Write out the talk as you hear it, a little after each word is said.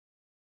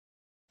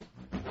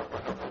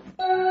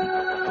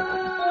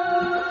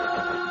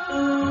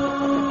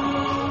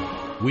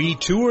We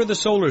tour the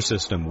solar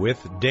system with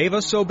Deva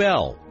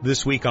Sobel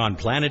this week on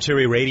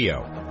Planetary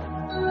Radio.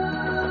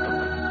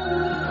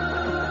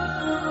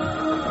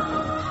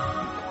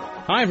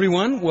 Hi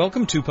everyone,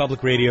 welcome to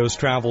Public Radio's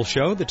travel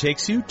show that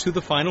takes you to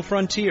the final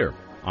frontier.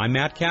 I'm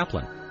Matt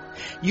Kaplan.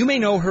 You may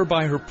know her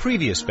by her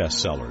previous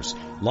bestsellers,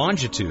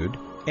 Longitude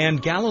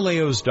and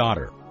Galileo's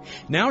Daughter.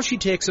 Now she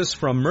takes us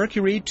from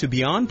Mercury to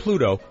beyond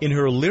Pluto in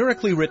her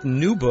lyrically written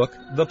new book,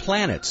 The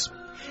Planets.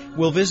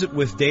 We'll visit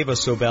with Deva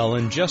Sobel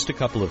in just a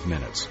couple of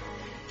minutes.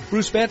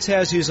 Bruce Betts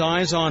has his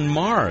eyes on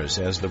Mars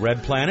as the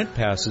red planet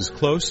passes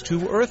close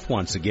to Earth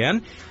once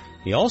again.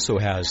 He also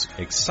has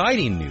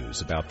exciting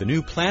news about the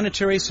new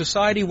Planetary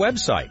Society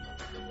website.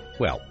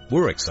 Well,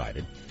 we're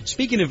excited.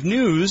 Speaking of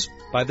news,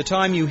 by the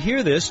time you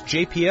hear this,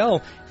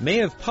 JPL may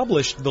have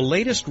published the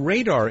latest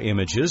radar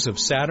images of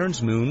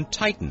Saturn's moon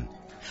Titan.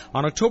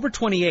 On October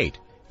 28,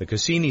 the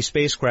Cassini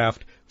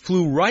spacecraft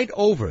flew right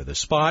over the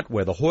spot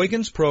where the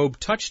Huygens probe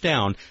touched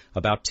down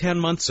about 10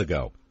 months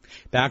ago.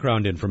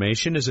 Background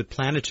information is at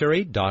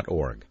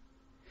planetary.org.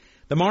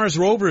 The Mars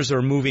rovers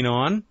are moving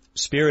on.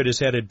 Spirit is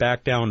headed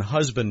back down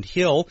Husband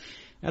Hill.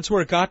 That's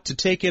where it got to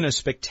take in a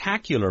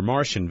spectacular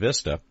Martian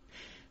vista.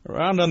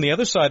 Around on the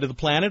other side of the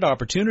planet,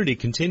 Opportunity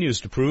continues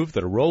to prove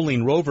that a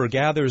rolling rover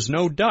gathers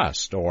no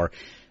dust, or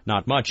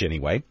not much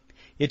anyway.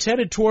 It's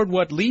headed toward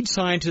what lead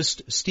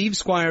scientist Steve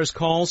Squires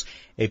calls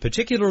a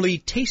particularly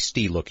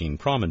tasty-looking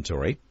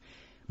promontory.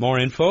 More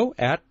info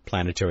at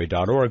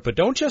planetary.org, but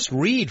don't just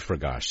read, for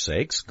gosh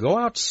sakes. Go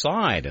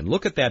outside and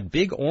look at that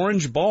big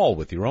orange ball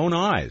with your own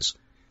eyes.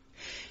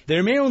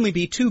 There may only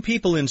be 2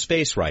 people in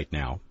space right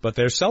now, but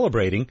they're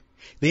celebrating.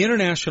 The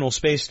International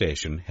Space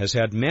Station has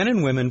had men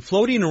and women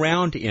floating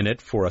around in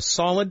it for a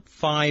solid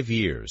 5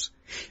 years.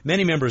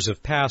 Many members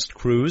of past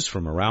crews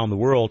from around the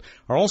world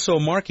are also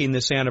marking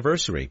this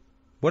anniversary.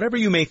 Whatever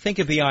you may think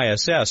of the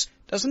ISS,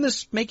 doesn't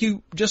this make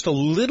you just a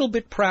little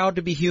bit proud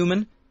to be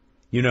human?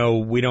 You know,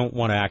 we don't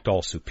want to act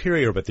all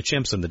superior, but the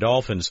chimps and the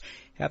dolphins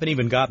haven't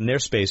even gotten their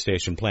space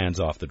station plans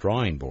off the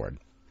drawing board.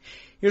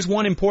 Here's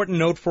one important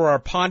note for our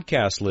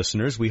podcast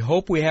listeners. We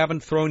hope we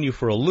haven't thrown you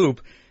for a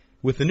loop.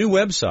 With the new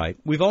website,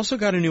 we've also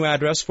got a new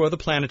address for the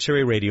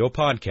Planetary Radio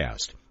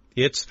podcast.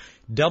 It's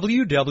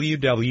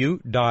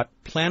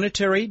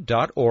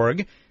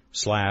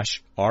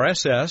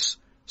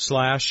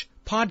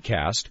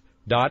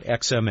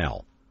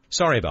www.planetary.org/RSS/podcast.xml.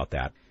 Sorry about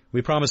that.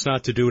 We promise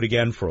not to do it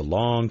again for a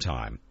long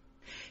time.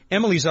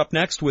 Emily's up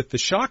next with the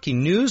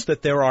shocking news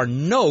that there are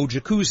no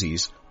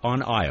jacuzzis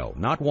on Io,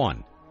 not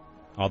one.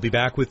 I'll be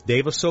back with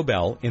Deva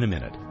Sobel in a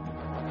minute.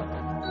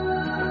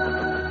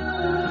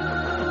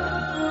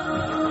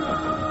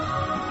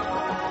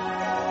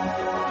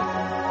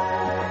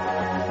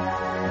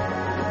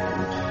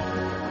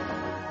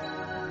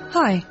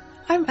 Hi,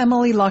 I'm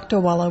Emily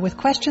Lakdawala with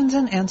questions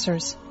and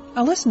answers.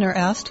 A listener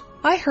asked,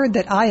 I heard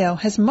that Io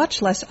has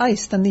much less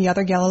ice than the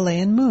other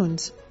Galilean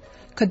moons.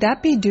 Could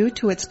that be due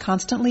to its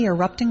constantly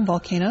erupting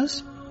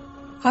volcanoes?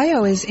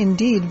 Io is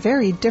indeed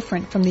very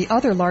different from the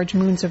other large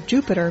moons of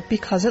Jupiter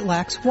because it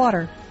lacks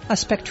water. A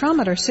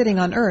spectrometer sitting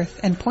on Earth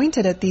and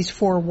pointed at these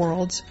 4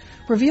 worlds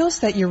reveals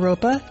that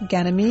Europa,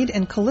 Ganymede,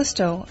 and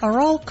Callisto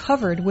are all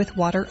covered with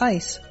water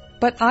ice.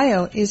 But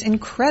Io is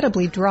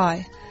incredibly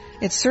dry,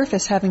 its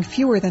surface having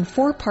fewer than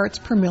 4 parts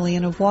per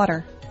million of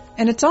water.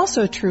 And it's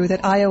also true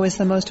that Io is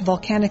the most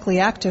volcanically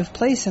active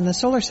place in the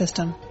solar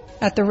system.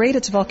 At the rate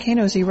its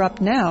volcanoes erupt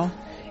now,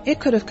 it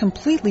could have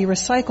completely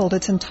recycled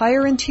its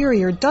entire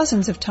interior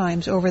dozens of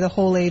times over the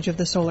whole age of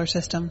the solar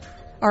system.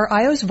 Are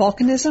Io's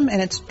volcanism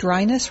and its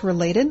dryness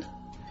related?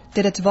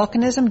 Did its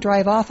volcanism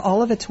drive off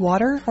all of its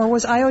water, or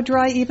was Io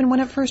dry even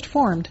when it first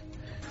formed?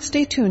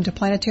 Stay tuned to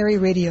Planetary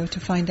Radio to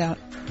find out.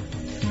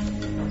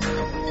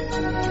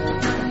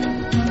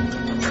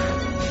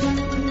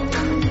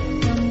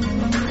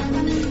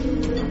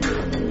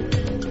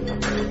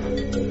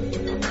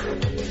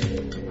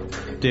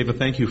 Deva,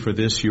 thank you for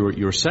this,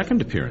 your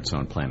second appearance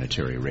on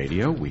Planetary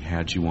Radio. We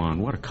had you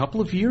on, a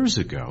couple of years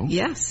ago?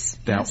 Yes,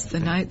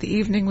 the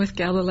evening with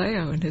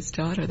Galileo and his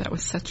daughter. That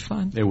was such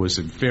fun. It was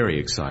very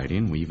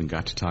exciting. We even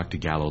got to talk to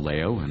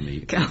Galileo.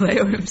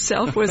 Galileo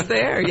himself was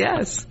there,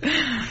 yes.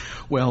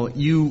 Well,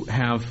 you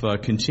have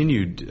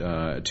continued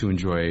to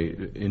enjoy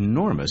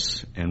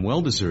enormous and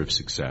well-deserved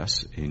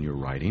success in your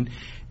writing.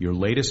 Your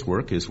latest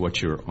work is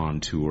what you're on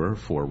tour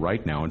for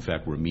right now. In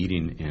fact, we're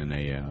meeting in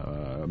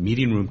a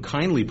meeting room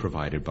kindly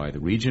provided by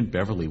the Regent,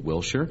 Beverly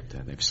Wilshire.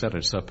 They've set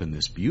us up in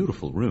this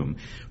beautiful room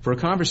for a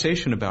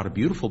conversation about a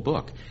beautiful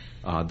book,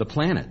 The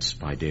Planets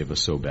by Deva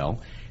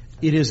Sobel.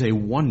 It is a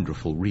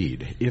wonderful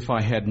read. If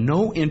I had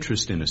no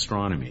interest in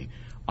astronomy,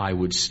 I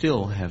would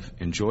still have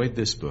enjoyed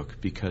this book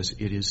because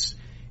it's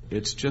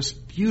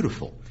just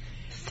beautiful.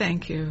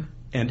 Thank you.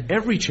 And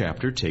every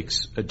chapter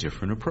takes a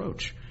different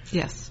approach.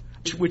 Yes.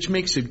 Which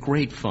makes it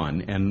great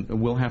fun, and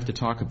we'll have to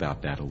talk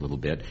about that a little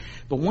bit.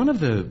 But one of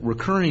the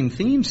recurring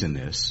themes in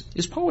this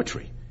is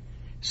poetry.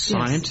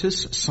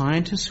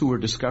 Scientists who are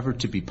discovered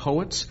to be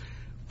poets,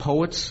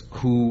 poets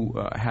who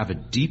have a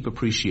deep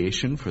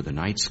appreciation for the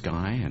night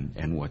sky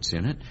and what's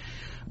in it.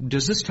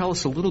 Does this tell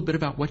us a little bit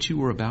about what you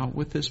were about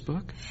with this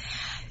book?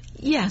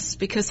 Yes,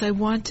 because I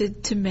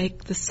wanted to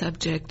make the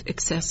subject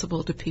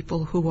accessible to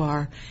people who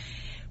are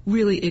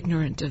really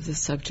ignorant of the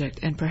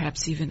subject and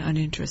perhaps even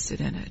uninterested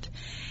in it.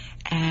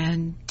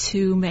 And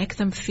to make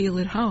them feel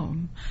at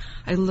home,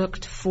 I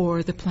looked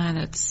for the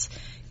planets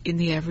in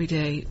the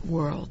everyday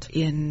world,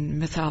 in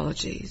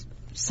mythology,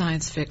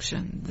 science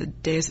fiction, the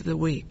days of the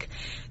week.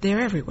 They're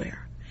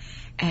everywhere.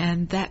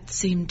 And that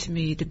seemed to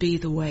me to be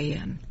the way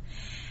in,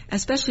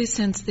 especially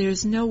since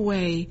there's no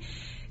way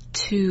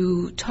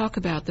to talk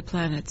about the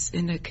planets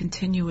in a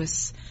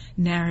continuous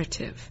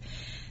narrative.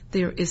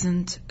 There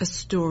isn't a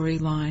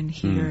storyline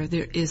here.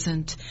 There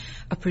isn't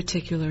a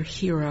particular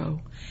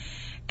hero.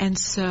 And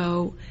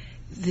so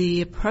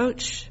the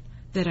approach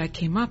that I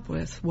came up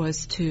with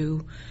was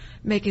to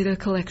make it a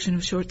collection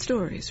of short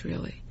stories,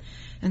 really.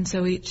 And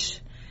so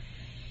each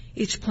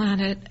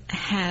planet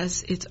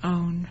has its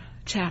own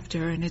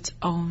chapter and its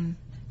own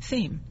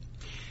theme.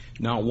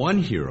 Not one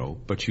hero,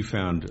 but you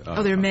found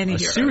there are many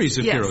heroes. Series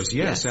of Yes, heroes.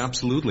 Yes, yes.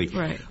 absolutely.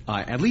 Right.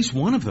 At least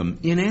one of them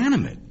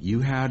inanimate.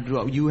 You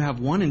have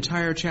one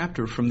entire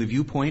chapter from the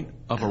viewpoint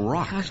of a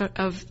rock.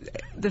 Of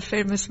the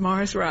famous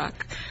Mars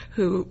rock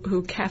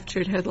who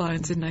captured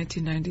headlines in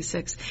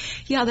 1996.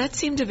 Yeah, that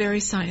seemed a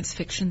very science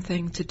fiction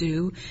thing to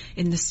do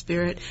in the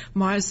spirit.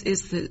 Mars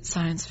is the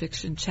science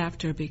fiction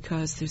chapter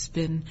because there's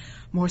been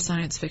more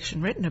science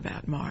fiction written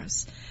about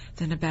Mars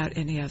than about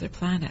any other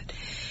planet.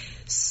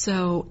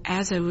 So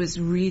as I was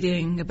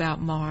reading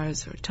about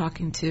Mars or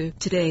talking to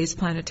today's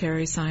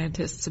planetary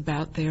scientists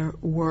about their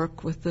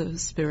work with the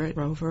Spirit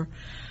rover,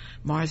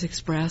 Mars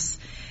Express,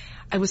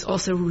 I was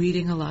also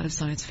reading a lot of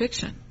science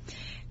fiction.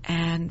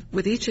 And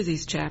with each of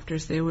these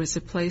chapters, there was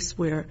a place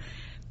where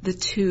the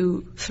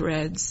two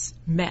threads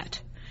met.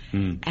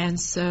 And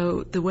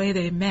so the way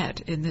they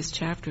met in this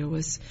chapter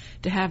was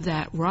to have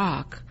that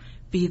rock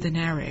be the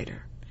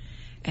narrator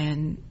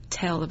and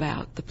tell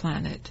about the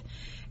planet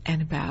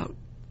and about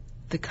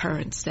the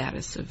current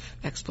status of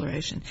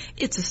exploration.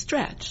 It's a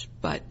stretch,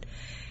 but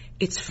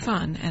it's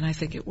fun, and I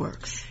think it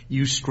works.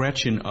 You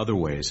stretch in other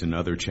ways in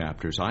other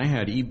chapters.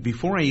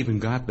 Before I even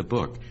got the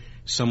book,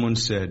 someone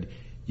said,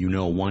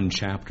 one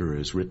chapter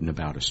is written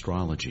about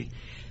astrology.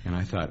 And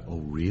I thought, oh,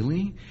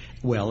 really?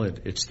 Well,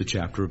 it's the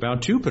chapter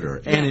about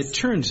Jupiter. Yes. And it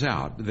turns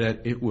out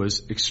that it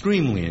was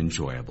extremely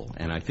enjoyable.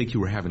 And I think you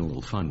were having a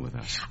little fun with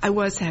us. I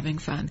was having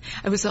fun.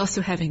 I was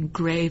also having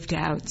grave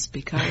doubts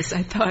because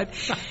I thought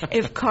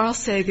if Carl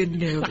Sagan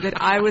knew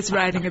that I was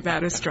writing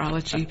about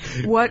astrology,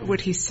 what would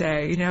he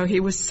say?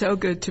 He was so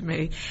good to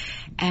me.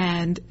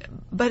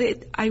 But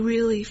I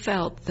really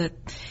felt that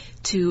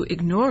to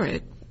ignore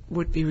it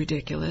would be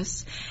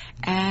ridiculous.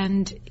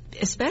 And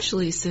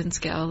especially since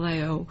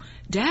Galileo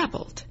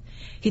dabbled.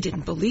 He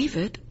didn't believe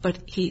it, but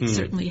he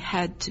certainly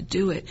had to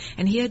do it.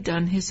 And he had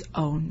done his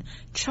own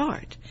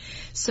chart.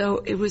 So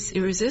it was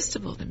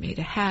irresistible to me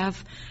to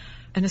have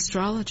an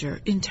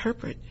astrologer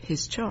interpret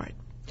his chart.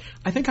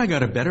 I think I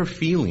got a better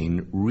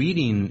feeling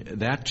reading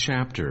that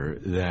chapter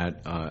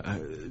that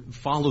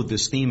followed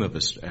this theme of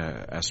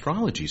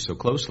astrology so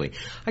closely.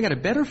 I got a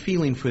better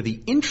feeling for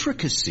the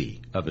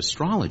intricacy of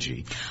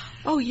astrology.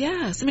 Oh,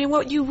 yes. I mean,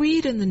 what you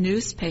read in the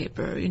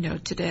newspaper,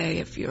 today,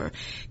 if you're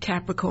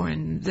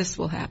Capricorn, this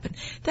will happen.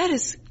 That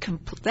is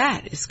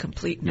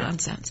complete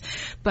nonsense.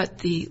 But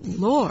the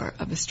lore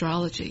of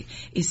astrology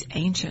is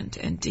ancient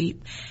and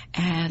deep,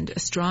 and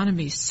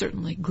astronomy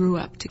certainly grew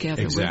up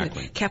together with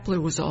it. Kepler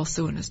was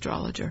also an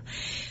astrologer.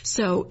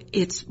 So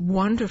it's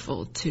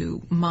wonderful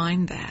to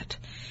mine that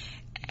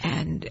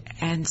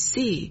and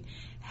see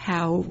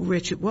how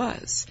rich it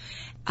was.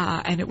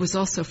 And it was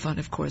also fun,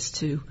 of course,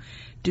 to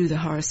do the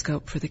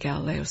horoscope for the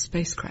Galileo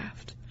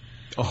spacecraft.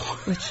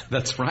 Oh,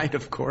 that's right,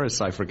 of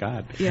course. I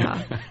forgot.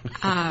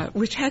 Yeah.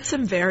 Which had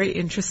some very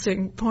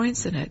interesting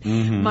points in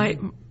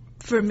it.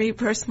 For me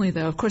personally,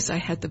 though, of course, I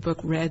had the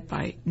book read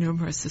by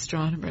numerous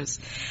astronomers.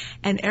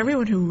 And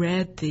everyone who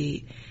read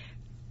the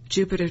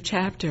Jupiter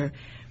chapter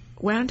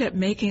wound up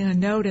making a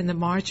note in the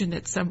margin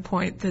at some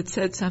point that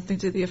said something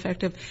to the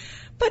effect of,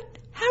 but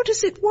how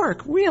does it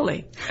work,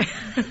 really?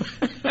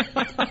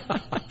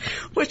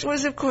 Which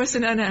was, of course,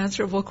 an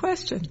unanswerable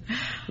question.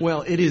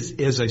 Well, it is,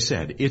 as I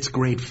said, it's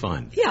great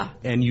fun. Yeah.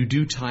 And you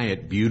do tie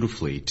it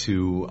beautifully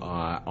to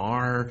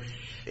our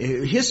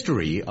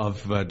history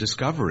of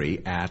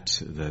discovery at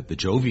the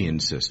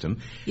Jovian system.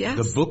 Yes.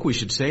 The book, we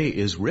should say,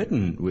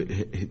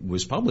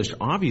 was published,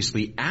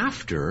 obviously,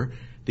 after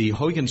the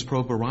Huygens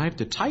probe arrived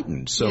at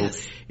Titan. So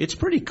it's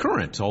pretty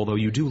current, although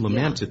you do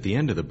lament at the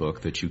end of the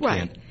book that you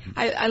can't.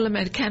 I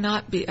lament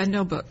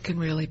no book can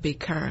really be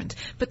current.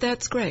 But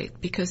that's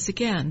great because,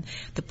 again,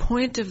 the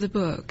point of the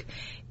book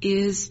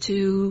is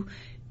to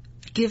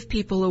give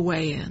people a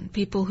way in,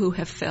 people who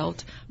have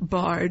felt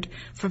barred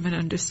from an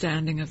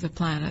understanding of the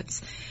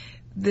planets.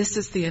 This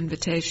is the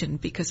invitation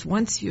because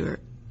once you're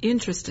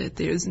interested,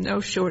 there's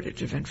no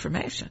shortage of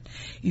information.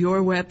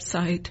 Your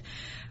website,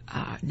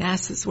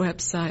 NASA's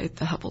website,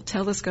 the Hubble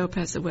telescope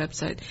has a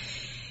website.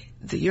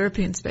 the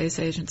European Space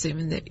Agency, I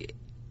mean,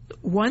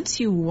 once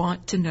you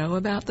want to know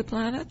about the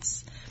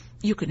planets,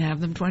 you can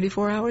have them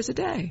 24 hours a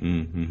day.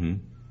 Mm-hmm.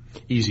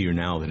 Easier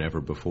now than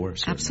ever before,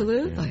 certainly.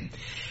 Absolutely. Yeah.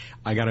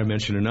 I got to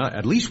mention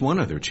at least one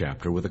other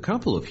chapter with a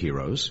couple of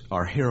heroes,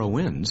 our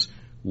heroines,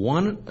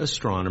 one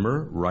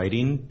astronomer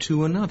writing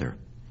to another.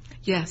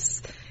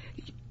 Yes,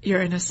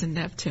 Uranus and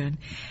Neptune.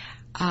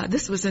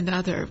 This was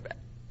another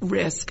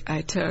risk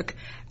I took,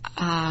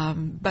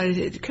 but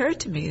it occurred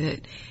to me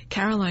that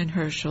Caroline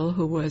Herschel,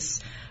 who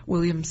was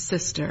William's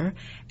sister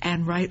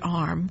and right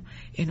arm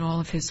in all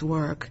of his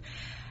work,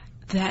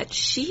 that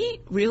she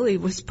really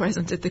was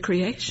present at the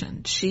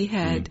creation. She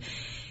had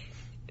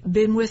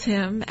been with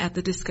him at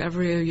the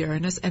discovery of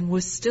Uranus and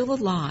was still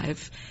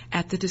alive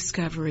at the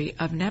discovery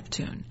of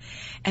Neptune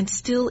and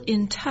still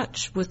in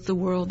touch with the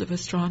world of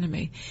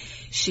astronomy.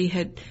 She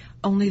had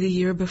only the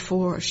year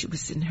before, she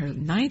was in her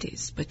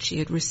 90s, but she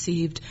had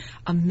received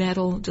a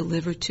medal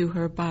delivered to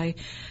her by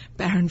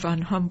Baron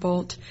von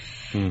Humboldt.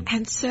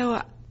 And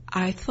so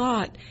I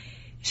thought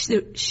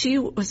she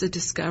was a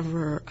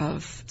discoverer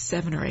of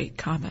 7 or 8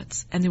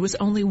 comets, and there was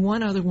only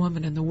one other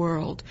woman in the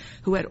world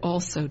who had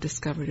also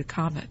discovered a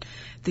comet,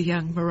 the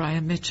young Maria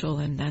Mitchell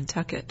in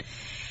Nantucket.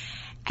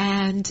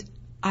 And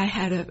I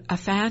had a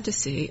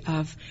fantasy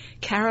of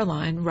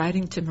Caroline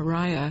writing to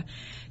Maria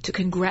to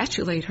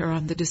congratulate her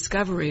on the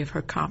discovery of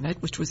her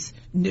comet, which was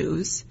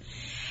news,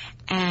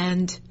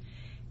 and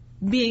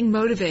being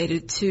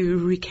motivated to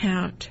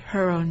recount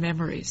her own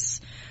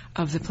memories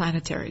of the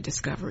planetary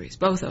discoveries,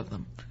 both of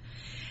them.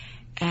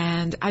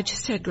 And I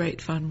just had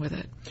great fun with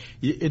it.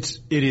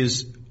 It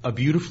is a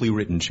beautifully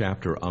written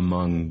chapter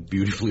among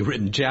beautifully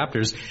written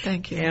chapters.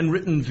 Thank you. And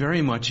written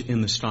very much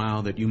in the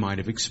style that you might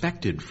have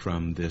expected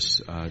from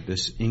this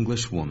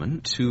English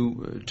woman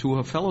to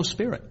a fellow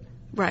spirit.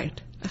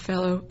 Right, a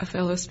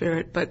fellow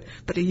spirit, but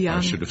a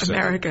young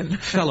American.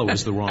 Fellow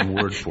is the wrong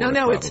word for it. No,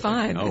 probably. it's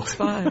fine. Oh. It's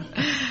fine.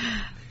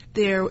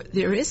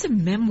 There is a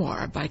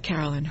memoir by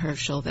Caroline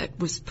Herschel that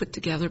was put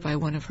together by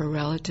one of her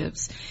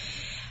relatives,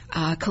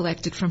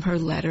 collected from her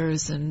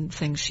letters and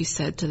things she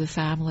said to the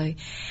family.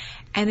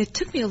 And it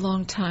took me a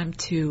long time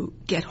to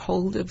get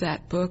hold of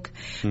that book,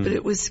 but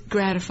it was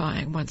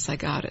gratifying once I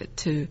got it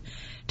to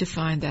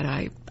find that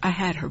I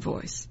had her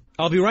voice.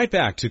 I'll be right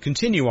back to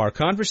continue our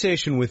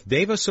conversation with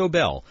Deva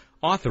Sobel,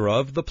 author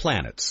of The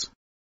Planets.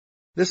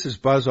 This is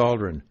Buzz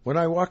Aldrin. When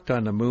I walked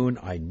on the moon,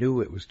 I knew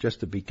it was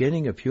just the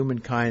beginning of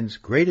humankind's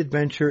great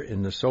adventure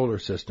in the solar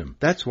system.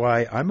 That's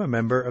why I'm a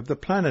member of the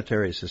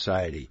Planetary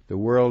Society, the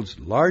world's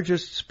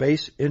largest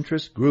space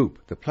interest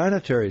group. The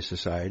Planetary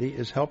Society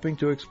is helping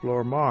to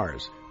explore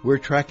Mars. We're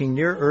tracking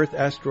near-Earth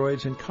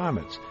asteroids and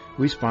comets.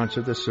 We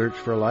sponsor the search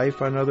for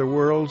life on other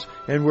worlds,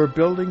 and we're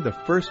building the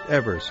first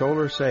ever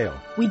solar sail.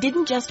 We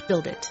didn't just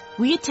build it.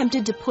 We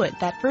attempted to put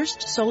that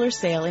first solar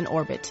sail in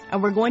orbit,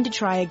 and we're going to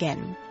try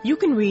again. You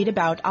can read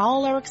about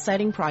all our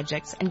exciting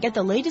projects and get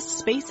the latest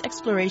space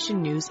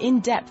exploration news in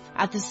depth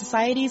at the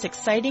Society's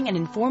exciting and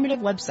informative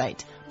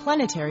website,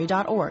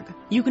 planetary.org.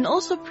 You can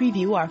also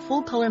preview our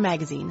full-color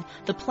magazine,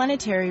 The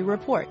Planetary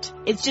Report.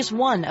 It's just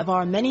one of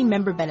our many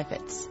member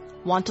benefits.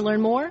 Want to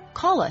learn more?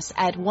 Call us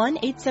at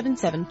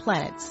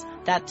 1-877-PLANETS.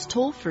 That's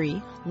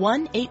toll-free,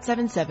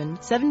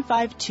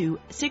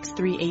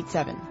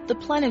 1-877-752-6387. The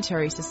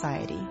Planetary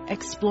Society,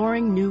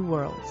 exploring new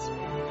worlds.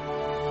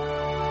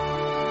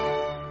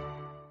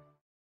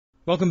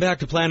 Welcome back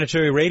to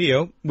Planetary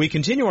Radio. We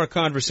continue our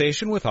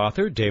conversation with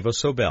author Deva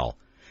Sobel.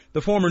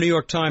 The former New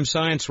York Times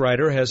science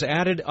writer has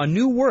added a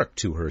new work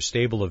to her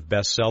stable of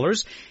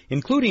bestsellers,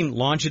 including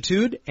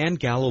Longitude and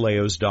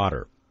Galileo's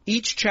Daughter.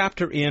 Each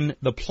chapter in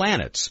The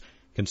Planets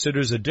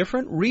considers a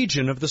different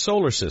region of the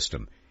solar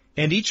system,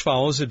 and each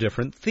follows a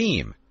different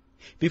theme.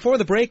 Before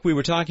the break, we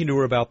were talking to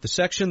her about the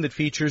section that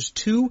features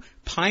 2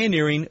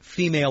 pioneering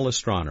female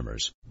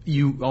astronomers.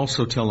 You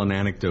also tell an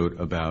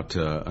anecdote about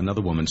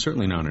another woman,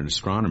 certainly not an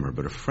astronomer,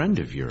 but a friend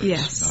of yours,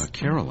 yes.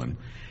 Carolyn.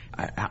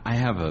 I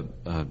have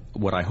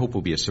what I hope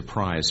will be a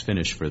surprise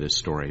finish for this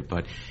story,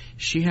 but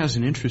she has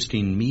an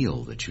interesting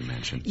meal that you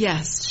mentioned.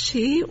 Yes,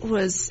 she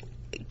was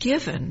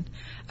given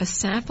a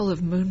sample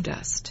of moon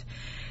dust,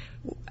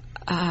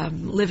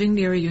 living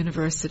near a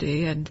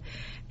university and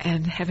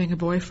having a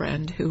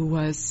boyfriend who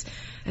was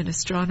an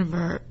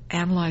astronomer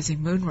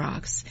analyzing moon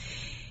rocks.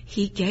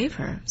 He gave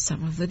her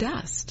some of the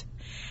dust.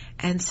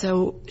 And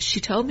so she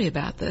told me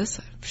about this.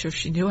 I'm sure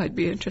she knew I'd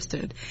be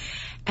interested.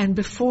 And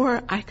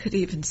before I could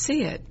even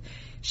see it,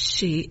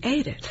 she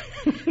ate it.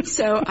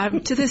 So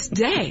to this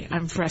day,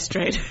 I'm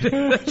frustrated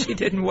that she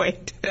didn't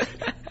wait.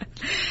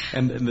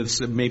 And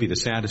maybe the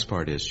saddest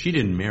part is she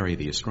didn't marry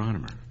the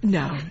astronomer.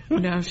 No,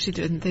 she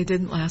didn't. They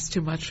didn't last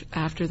too much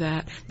after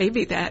that.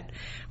 Maybe that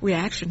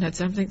reaction had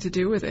something to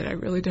do with it. I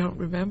really don't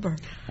remember.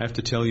 I have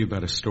to tell you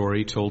about a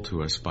story told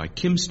to us by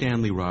Kim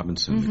Stanley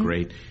Robinson, the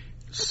great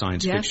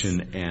science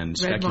fiction and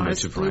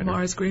speculative writer. Blue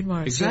Mars, Green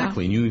Mars.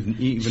 Exactly, yeah. And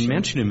you even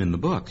mention him in the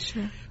book.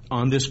 Sure.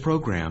 On this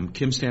program,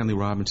 Kim Stanley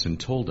Robinson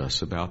told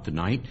us about the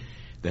night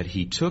that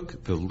he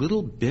took the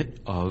little bit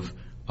of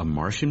a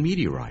Martian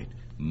meteorite,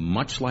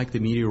 much like the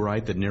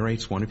meteorite that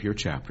narrates one of your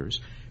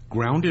chapters,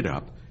 ground it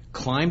up,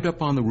 climbed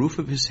up on the roof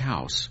of his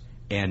house,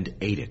 and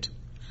ate it.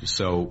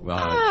 So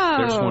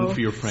there's one for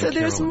your friend So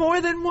there's Carolyn.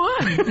 more than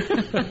one.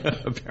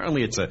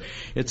 Apparently it's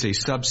a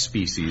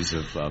subspecies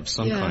of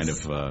some kind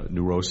of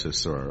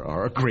neurosis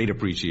or a great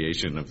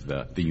appreciation of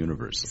the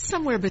universe.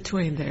 Somewhere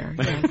between there,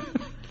 yeah.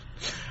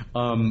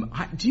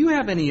 Do you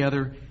have any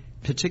other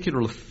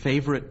particular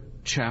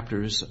favorite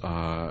chapters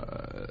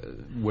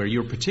where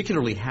you're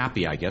particularly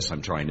happy, I guess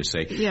I'm trying to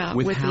say,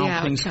 with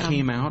how things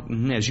came out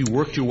as you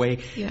worked your way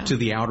to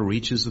the outer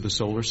reaches of the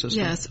solar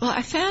system? Yes. Well,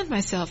 I found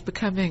myself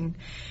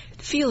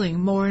feeling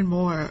more and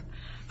more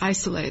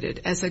isolated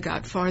as I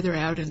got farther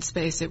out in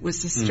space. It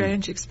was a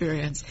strange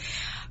experience.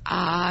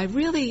 I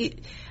really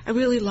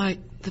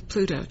liked the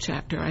Pluto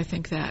chapter. I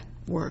think that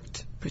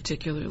worked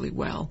particularly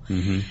well.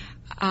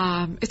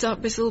 Mm-hmm. It's a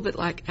little bit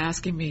like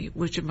asking me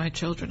which of my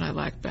children I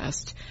like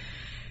best.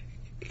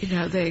 You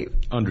know, they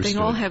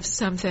all have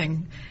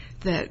something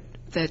that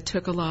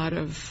took a lot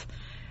of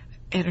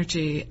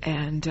energy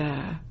and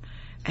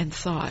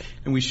thought.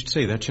 And we should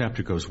say that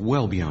chapter goes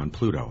well beyond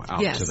Pluto, out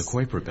to the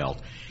Kuiper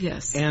Belt.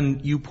 Yes.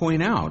 And you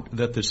point out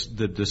that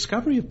the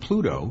discovery of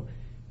Pluto,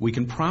 we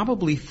can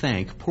probably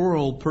thank poor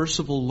old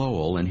Percival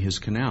Lowell and his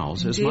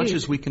canals as much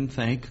as we can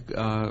thank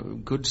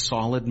good,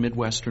 solid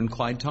Midwestern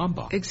Clyde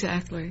Tombaugh.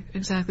 Exactly.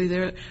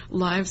 Their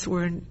lives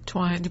were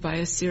entwined by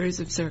a series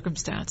of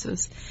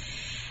circumstances.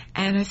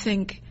 And I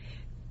think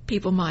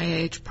people my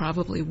age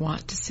probably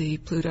want to see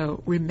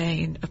Pluto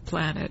remain a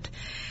planet.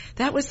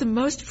 That was the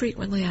most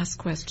frequently asked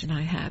question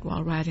I had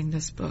while writing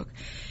this book.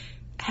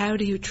 How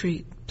do you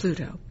treat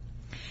Pluto?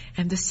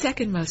 And the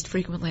second most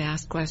frequently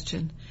asked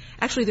question,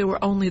 actually there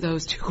were only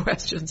those two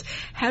questions.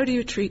 How do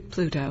you treat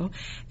Pluto?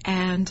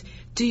 And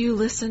do you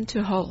listen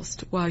to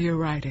Holst while you're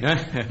writing?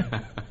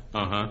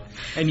 And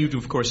you,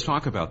 of course,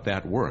 talk about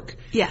that work.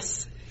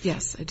 Yes,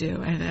 I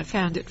do. And I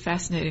found it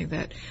fascinating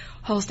that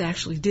Holst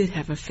actually did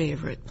have a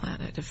favorite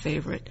planet, a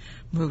favorite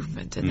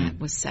movement, and that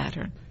was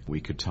Saturn. We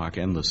could talk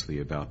endlessly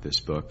about this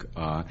book,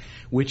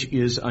 which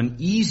is an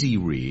easy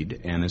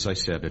read, and as I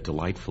said, a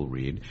delightful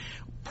read.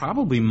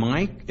 Probably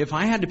if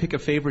I had to pick a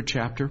favorite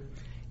chapter,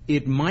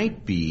 it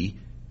might be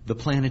The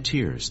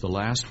Planeteers, the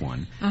last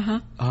one.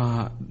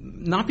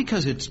 Not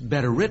because it's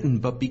better written,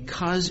 but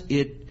because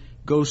it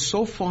goes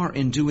so far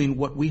in doing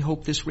what we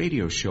hope this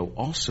radio show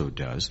also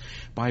does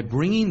by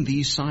bringing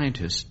these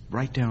scientists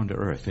right down to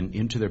Earth and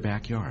into their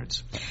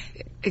backyards.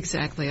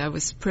 Exactly. I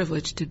was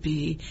privileged to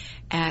be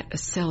at a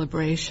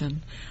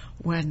celebration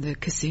when the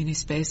Cassini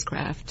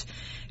spacecraft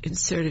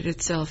inserted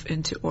itself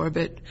into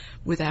orbit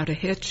without a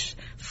hitch,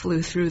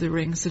 flew through the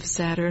rings of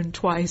Saturn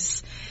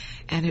twice,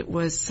 and it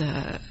was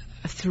a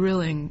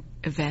thrilling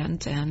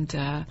event,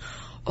 and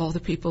all the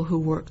people who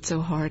worked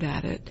so hard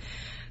at it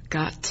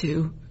got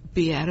to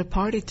be at a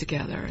party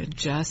together and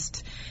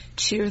just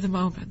cheer the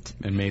moment.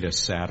 And made a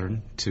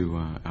Saturn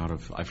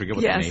I forget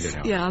what they made it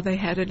out of. Yeah, they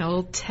had an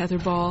old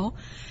tetherball,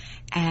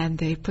 and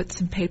they put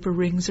some paper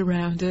rings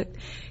around it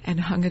and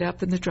hung it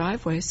up in the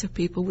driveway so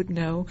people would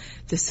know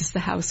this is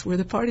the house where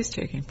the party's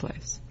taking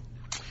place.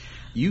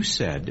 You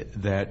said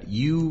that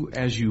you,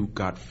 as you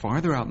got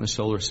farther out in the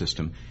solar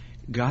system,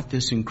 got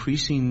this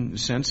increasing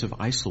sense of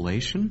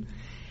isolation,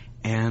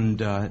 and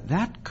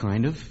that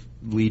kind of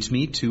leads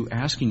me to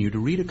asking you to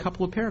read a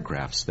couple of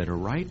paragraphs that are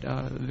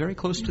very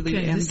close to the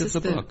end of the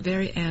book. This is the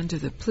very end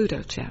of the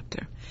Pluto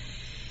chapter.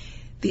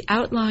 The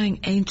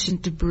outlying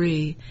ancient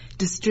debris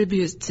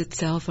distributes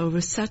itself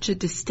over such a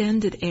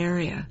distended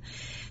area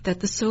that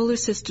the solar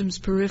system's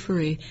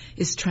periphery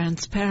is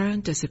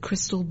transparent as a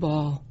crystal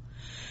ball.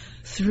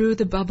 Through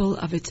the bubble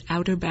of its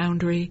outer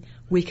boundary,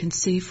 we can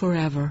see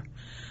forever,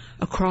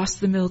 across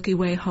the Milky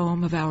Way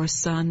home of our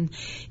sun,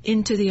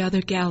 into the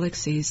other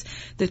galaxies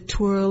that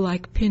twirl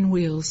like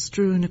pinwheels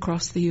strewn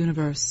across the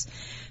universe,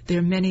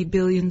 their many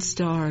billion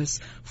stars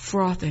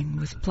frothing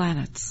with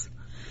planets.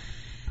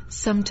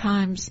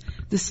 Sometimes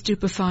the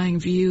stupefying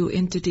view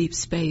into deep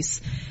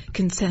space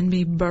can send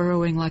me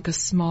burrowing like a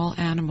small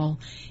animal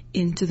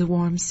into the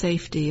warm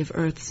safety of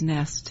Earth's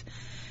nest.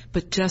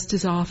 But just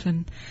as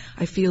often,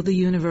 I feel the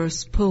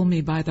universe pull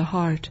me by the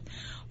heart,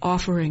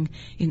 offering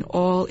in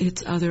all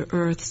its other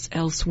Earths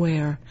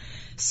elsewhere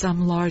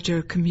some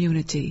larger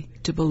community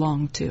to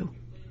belong to.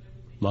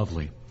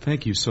 Lovely.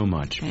 Thank you so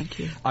much. Thank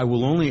you. I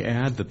will only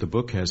add that the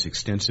book has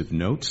extensive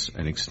notes,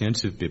 an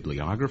extensive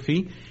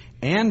bibliography,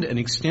 and an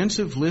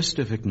extensive list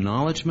of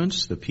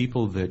acknowledgments, the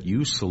people that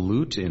you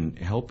salute in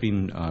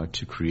helping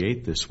to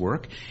create this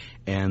work.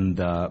 And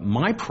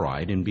my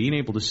pride in being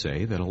able to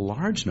say that a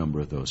large number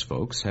of those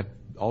folks have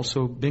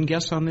also been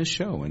guests on this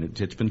show, and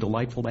it's been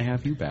delightful to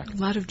have you back. A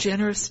lot of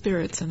generous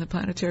spirits in the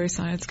planetary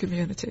science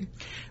community.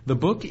 The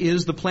book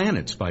is The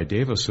Planets by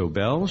Deva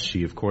Sobel.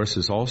 She, of course,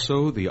 is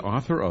also the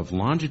author of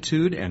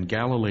Longitude and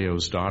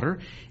Galileo's Daughter.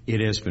 It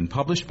has been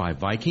published by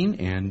Viking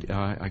and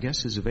I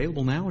guess is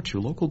available now at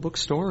your local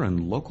bookstore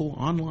and local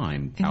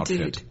online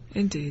outfit.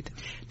 Indeed.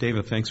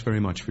 Deva, thanks very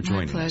much for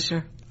joining us. My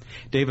pleasure.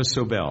 Davis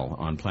Sobel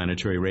on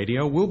Planetary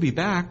Radio. We'll be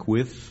back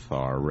with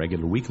our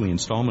regular weekly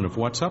installment of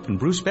What's Up and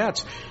Bruce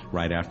Betts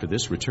right after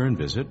this return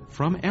visit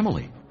from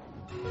Emily.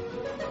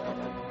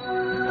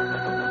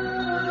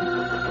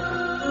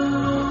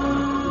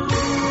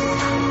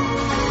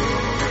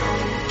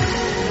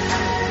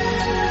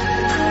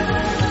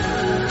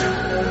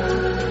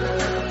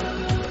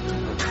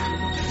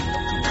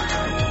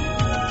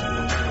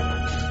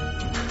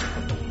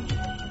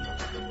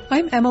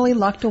 I'm Emily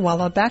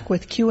Lakdawalla, back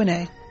with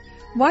Q&A.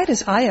 Why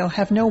does Io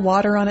have no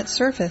water on its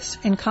surface,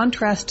 in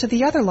contrast to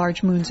the other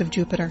large moons of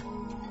Jupiter?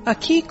 A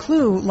key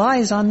clue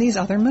lies on these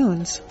other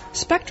moons.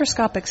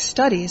 Spectroscopic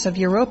studies of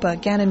Europa,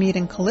 Ganymede,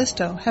 and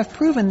Callisto have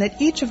proven that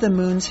each of the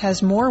moons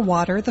has more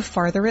water the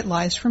farther it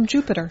lies from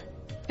Jupiter.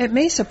 It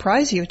may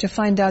surprise you to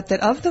find out that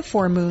of the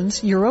 4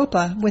 moons,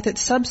 Europa, with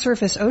its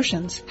subsurface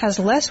oceans, has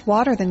less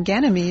water than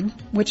Ganymede,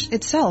 which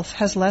itself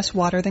has less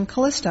water than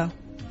Callisto.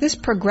 This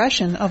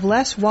progression of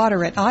less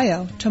water at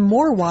Io to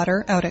more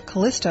water out at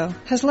Callisto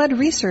has led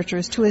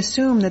researchers to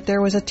assume that there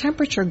was a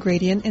temperature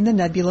gradient in the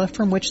nebula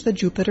from which the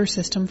Jupiter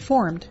system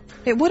formed.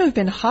 It would have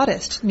been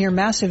hottest near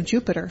massive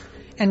Jupiter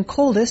and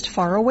coldest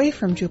far away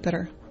from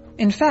Jupiter.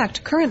 In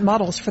fact, current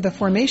models for the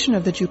formation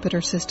of the Jupiter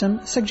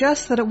system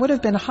suggest that it would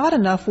have been hot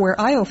enough where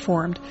Io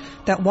formed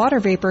that water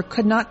vapor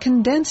could not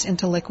condense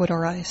into liquid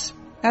or ice.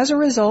 As a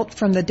result,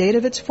 from the date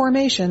of its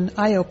formation,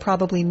 Io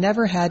probably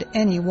never had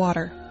any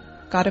water.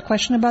 Got a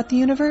question about the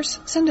universe?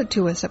 Send it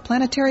to us at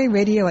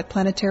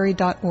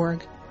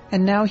planetaryradio@planetary.org.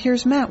 And now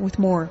here's Matt with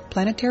more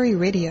Planetary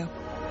Radio.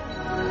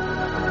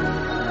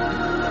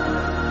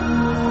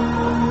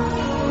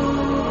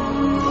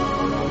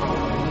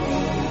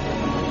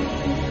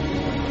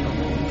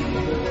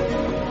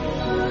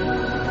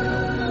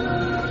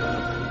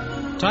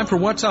 Time for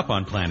What's Up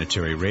on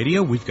Planetary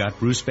Radio. We've got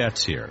Bruce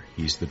Betts here.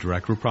 He's the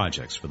Director of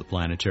Projects for the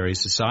Planetary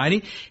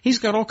Society. He's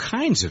got all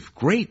kinds of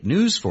great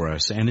news for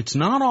us, and it's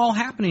not all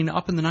happening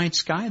up in the night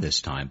sky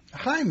this time.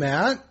 Hi,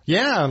 Matt.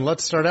 Yeah, and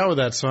let's start out with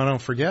that so I don't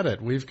forget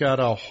it. We've got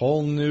a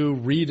whole new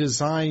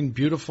redesigned,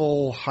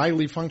 beautiful,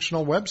 highly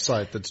functional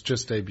website that's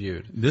just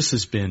debuted. This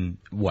has been,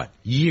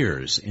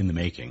 years in the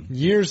making?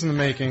 Years in the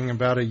making,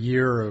 about a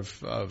year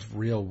of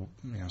real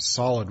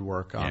solid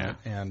work on it,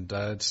 and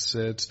it's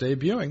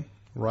debuting.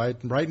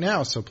 Right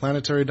now. So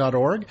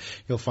planetary.org,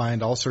 you'll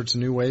find all sorts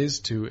of new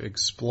ways to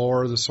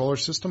explore the solar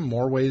system,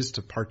 more ways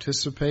to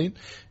participate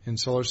in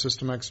solar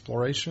system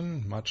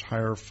exploration, much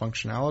higher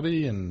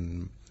functionality,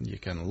 and you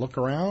can look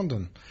around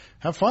and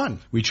have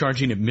fun. We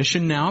charging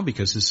admission now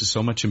because this is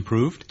so much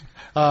improved?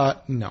 No,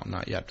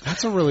 not yet.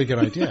 That's a really good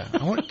idea.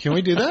 Can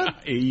we do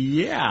that?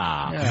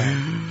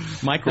 Yeah.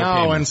 Micro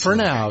No, and for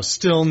now,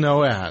 still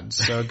no ads.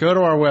 So go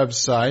to our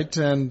website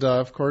and,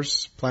 of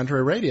course,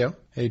 Planetary Radio,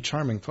 a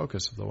charming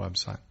focus of the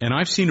website. And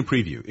I've seen a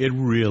preview. It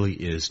really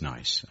is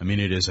nice. I mean,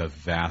 it is a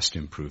vast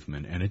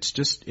improvement, and it's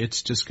just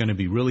going to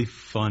be really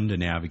fun to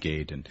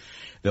navigate, and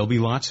there'll be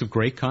lots of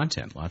great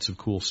content, lots of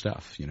cool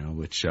stuff,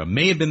 which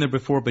may have been there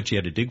before, but you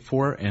had to dig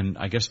for, and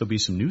I guess there'll be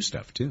some new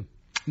stuff too.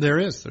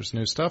 There's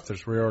new stuff,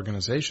 there's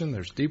reorganization,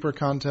 there's deeper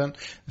content,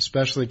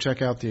 especially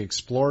check out the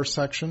Explore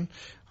section,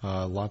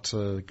 lots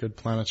of good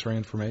planetary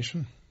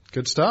information.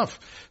 Good stuff.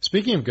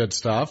 Speaking of good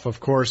stuff, of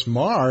course,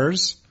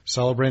 Mars,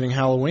 celebrating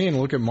Halloween.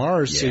 Look at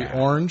Mars, see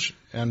orange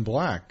and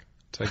black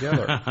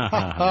together.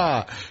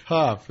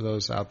 For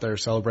those out there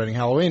celebrating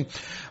Halloween.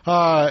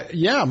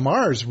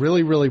 Mars,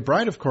 really, really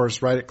bright, of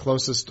course, right at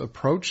closest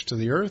approach to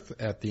the Earth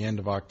at the end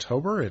of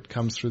October. It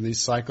comes through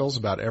these cycles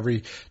about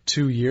every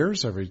 2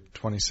 years, every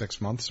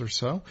 26 months or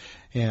so,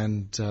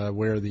 and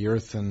where the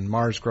Earth and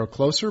Mars grow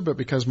closer. But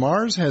because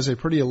Mars has a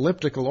pretty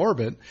elliptical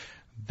orbit,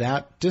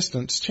 that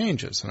distance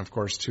changes. And of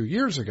course, 2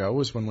 years ago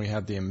was when we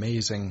had the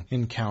amazing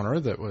encounter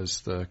that was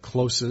the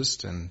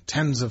closest in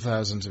tens of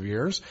thousands of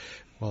years.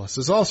 Well, this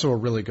is also a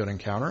really good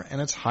encounter, and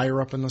it's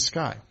higher up in the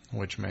sky,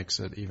 which makes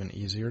it even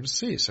easier to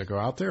see. So go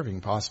out there. If you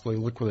can possibly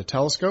look with a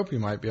telescope, you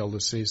might be able to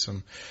see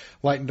some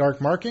light and dark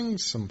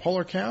markings, some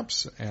polar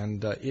caps,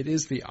 and it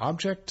is the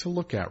object to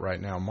look at right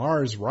now.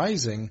 Mars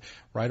rising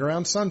right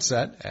around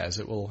sunset, as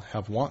it will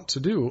have want to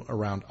do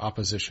around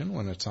opposition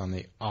when it's on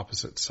the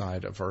opposite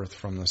side of Earth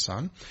from the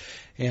sun,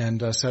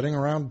 and setting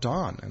around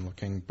dawn and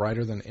looking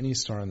brighter than any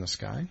star in the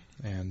sky,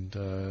 and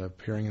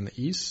appearing in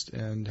the east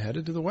and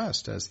headed to the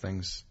west as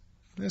things...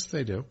 Yes,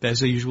 they do. As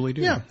they usually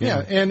do.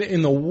 Yeah. And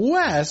in the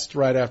west,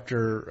 right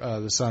after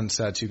the sun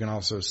sets, you can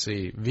also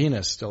see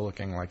Venus still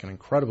looking like an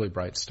incredibly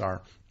bright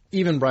star,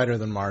 even brighter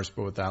than Mars,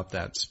 but without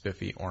that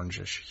spiffy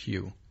orangish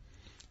hue.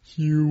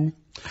 You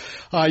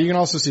can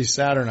also see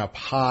Saturn up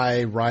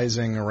high,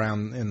 rising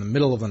around in the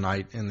middle of the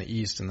night in the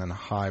east, and then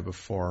high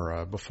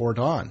before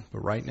dawn.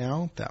 But right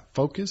now, that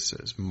focus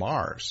is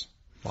Mars.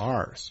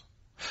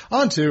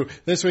 On to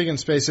This Week in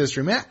Space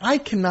History. Man, I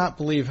cannot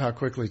believe how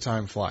quickly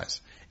time flies.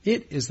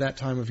 It is that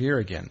time of year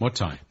again. What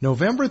time?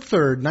 November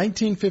 3rd,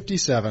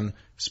 1957,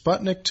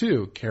 Sputnik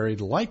 2 carried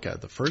Laika,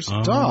 the first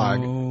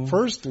dog,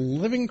 first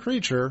living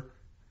creature,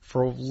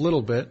 for a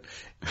little bit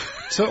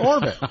to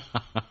orbit.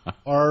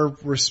 Our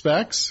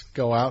respects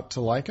go out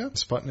to Laika,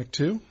 Sputnik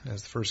 2,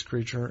 as the first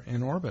creature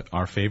in orbit.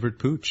 Our favorite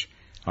pooch.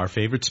 Our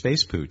favorite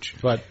space pooch.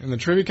 But in the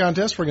trivia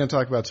contest, we're going to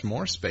talk about some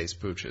more space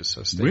pooches,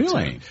 so stay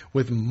tuned.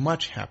 With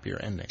much happier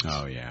endings.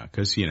 Oh, yeah,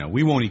 because,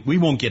 we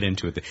won't get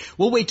into it.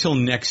 We'll wait till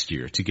next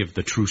year to give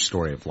the true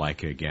story of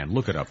Laika again.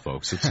 Look it up,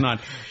 folks. It's not...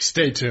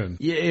 Stay tuned.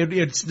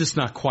 It's just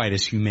not quite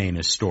as humane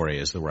a story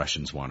as the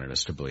Russians wanted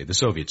us to believe. The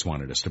Soviets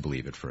wanted us to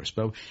believe at first.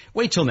 But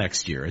wait till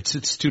next year.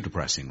 It's too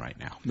depressing right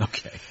now.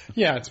 Okay.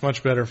 Yeah, it's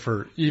much better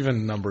for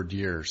even-numbered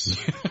years.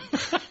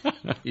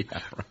 Yeah,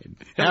 right.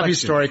 Happy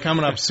story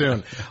coming up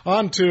soon.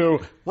 On to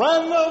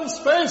Random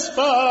Space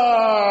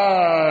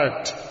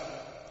Fact!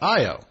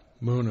 Io,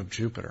 moon of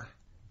Jupiter.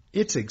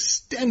 Its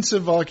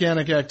extensive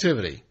volcanic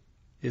activity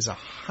is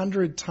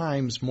 100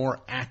 times more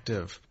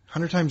active,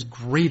 100 times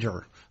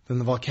greater than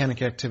the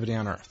volcanic activity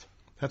on Earth.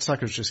 That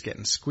sucker's just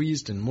getting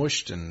squeezed and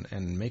mushed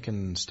and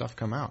making stuff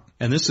come out.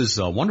 And this is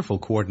a wonderful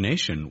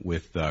coordination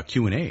with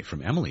Q&A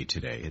from Emily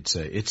today.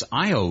 It's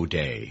Io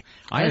Day.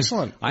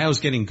 Excellent.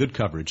 Io's getting good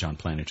coverage on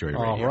Planetary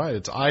Radio. All right.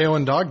 It's Io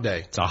and Dog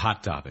Day. It's a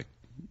hot topic.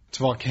 It's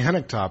a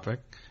volcanic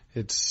topic.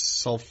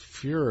 It's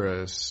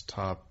sulfurous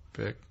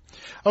topic.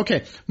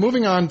 Okay,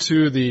 moving on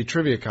to the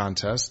trivia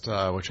contest,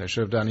 which I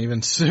should have done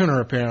even sooner,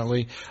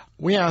 apparently.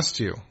 We asked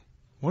you,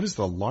 what is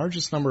the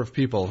largest number of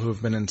people who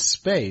have been in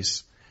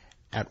space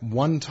at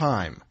one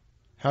time?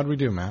 How'd we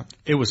do, Matt?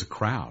 It was a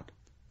crowd.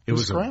 It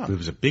was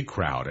a big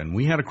crowd, and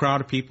we had a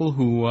crowd of people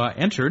who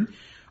entered.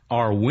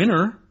 Our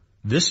winner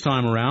this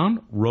time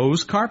around,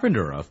 Rose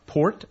Carpenter of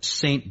Port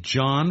St.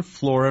 John,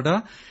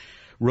 Florida.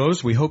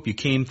 Rose, we hope you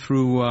came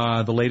through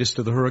the latest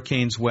of the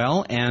hurricanes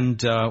well, and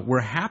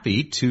we're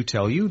happy to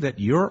tell you that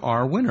you're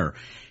our winner.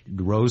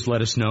 Rose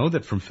let us know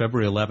that from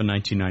February 11,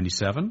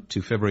 1997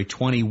 to February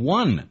 21,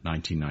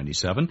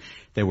 1997,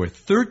 there were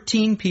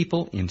 13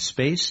 people in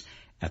space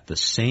at the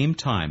same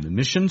time. The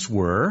missions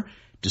were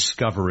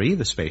Discovery,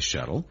 the space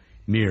shuttle,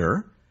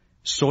 Mir,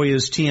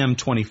 Soyuz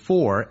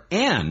TM-24,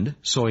 and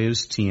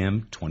Soyuz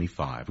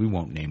TM-25. We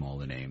won't name all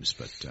the names,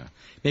 but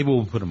maybe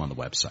we'll put them on the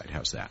website.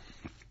 How's that?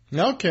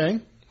 Okay.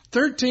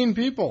 13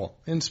 people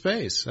in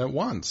space at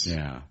once.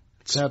 Yeah.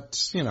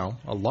 That's, a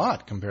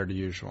lot compared to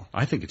usual.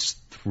 I think it's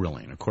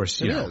thrilling. Of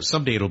course, is.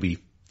 Someday it'll be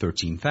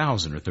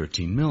 13,000 or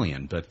 13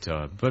 million, but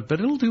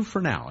it'll do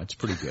for now. It's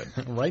pretty good.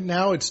 Right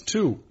now it's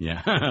 2.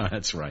 Yeah,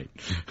 that's right.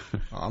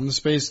 On the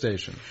space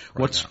station.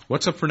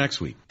 What's up for next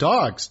week?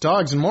 Dogs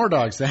and more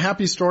dogs. The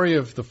happy story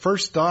of the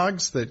first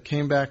dogs that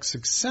came back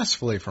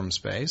successfully from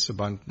space,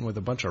 with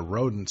a bunch of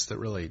rodents that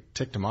really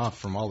ticked them off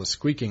from all the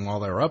squeaking while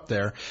they were up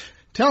there.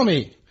 Tell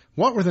me,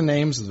 what were the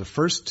names of the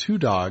first 2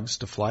 dogs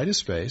to fly to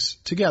space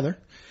together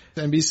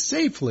and be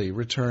safely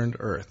returned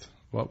to Earth?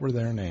 What were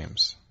their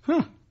names?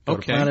 Go to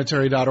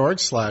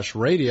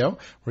planetary.org/radio,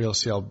 where you'll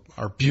see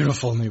our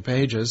beautiful new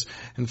pages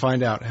and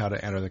find out how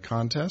to enter the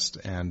contest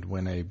and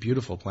win a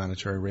beautiful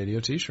Planetary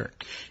Radio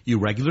t-shirt. You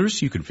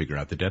regulars, you can figure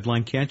out the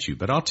deadline, can't you?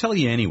 But I'll tell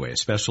you anyway,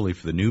 especially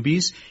for the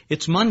newbies,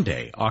 it's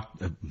Monday,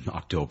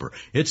 October.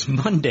 It's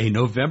Monday,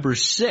 November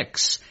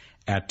 6th.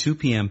 At 2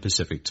 p.m.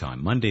 Pacific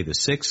time, Monday the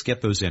 6th. Get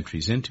those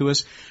entries into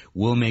us.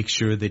 We'll make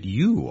sure that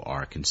you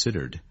are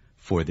considered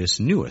for this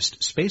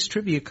newest space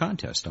trivia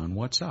contest on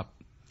What's Up.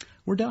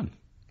 We're done.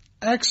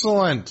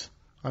 Excellent.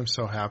 I'm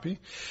so happy.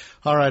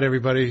 All right,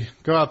 everybody,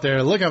 go out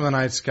there, look up in the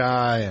night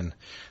sky, and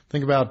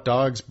think about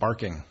dogs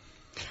barking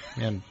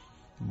and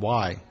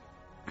why.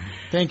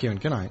 Thank you,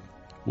 and good night.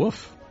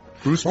 Woof.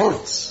 Bruce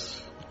Betts.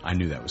 I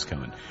knew that was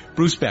coming.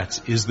 Bruce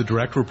Betts is the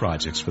Director of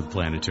Projects for the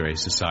Planetary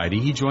Society.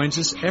 He joins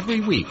us every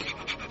week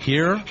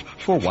here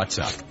for What's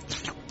Up.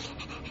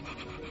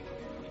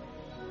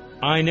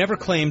 I never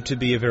claimed to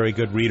be a very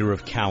good reader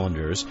of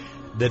calendars.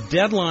 The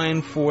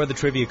deadline for the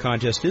trivia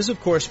contest is, of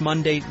course,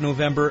 Monday,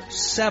 November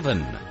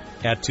 7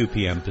 at 2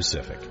 p.m.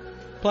 Pacific.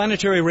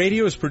 Planetary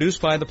Radio is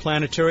produced by the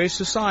Planetary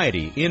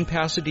Society in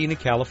Pasadena,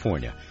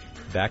 California.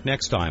 Back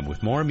next time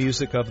with more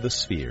music of the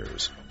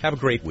spheres. Have a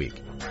great week.